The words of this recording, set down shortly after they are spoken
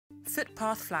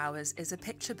Footpath Flowers is a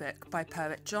picture book by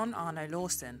poet John Arno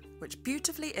Lawson, which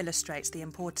beautifully illustrates the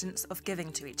importance of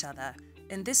giving to each other.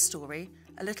 In this story,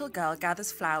 a little girl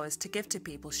gathers flowers to give to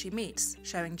people she meets,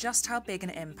 showing just how big an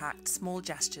impact small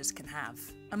gestures can have.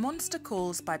 A Monster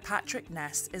Calls by Patrick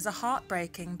Ness is a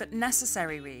heartbreaking but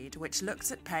necessary read which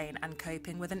looks at pain and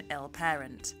coping with an ill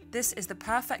parent. This is the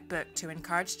perfect book to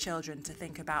encourage children to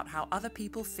think about how other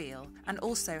people feel and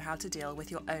also how to deal with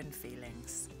your own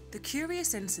feelings. The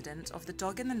Curious Incident of the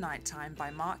Dog in the Nighttime by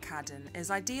Mark Haddon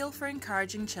is ideal for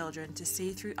encouraging children to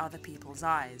see through other people's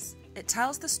eyes. It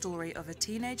tells the story of a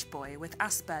teenage boy with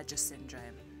Asperger's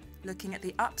syndrome, looking at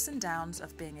the ups and downs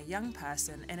of being a young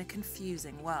person in a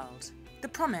confusing world. The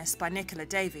Promise by Nicola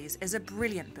Davies is a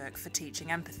brilliant book for teaching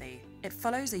empathy. It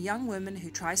follows a young woman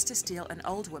who tries to steal an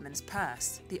old woman's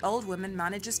purse. The old woman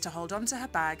manages to hold on to her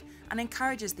bag and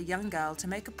encourages the young girl to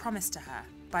make a promise to her.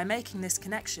 By making this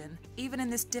connection, even in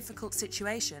this difficult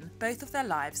situation, both of their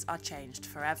lives are changed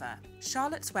forever.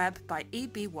 Charlotte's Web by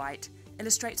E.B. White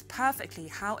illustrates perfectly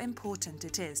how important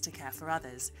it is to care for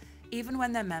others, even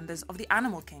when they're members of the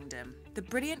animal kingdom. The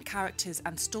brilliant characters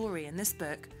and story in this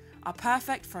book are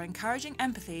perfect for encouraging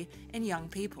empathy in young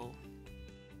people.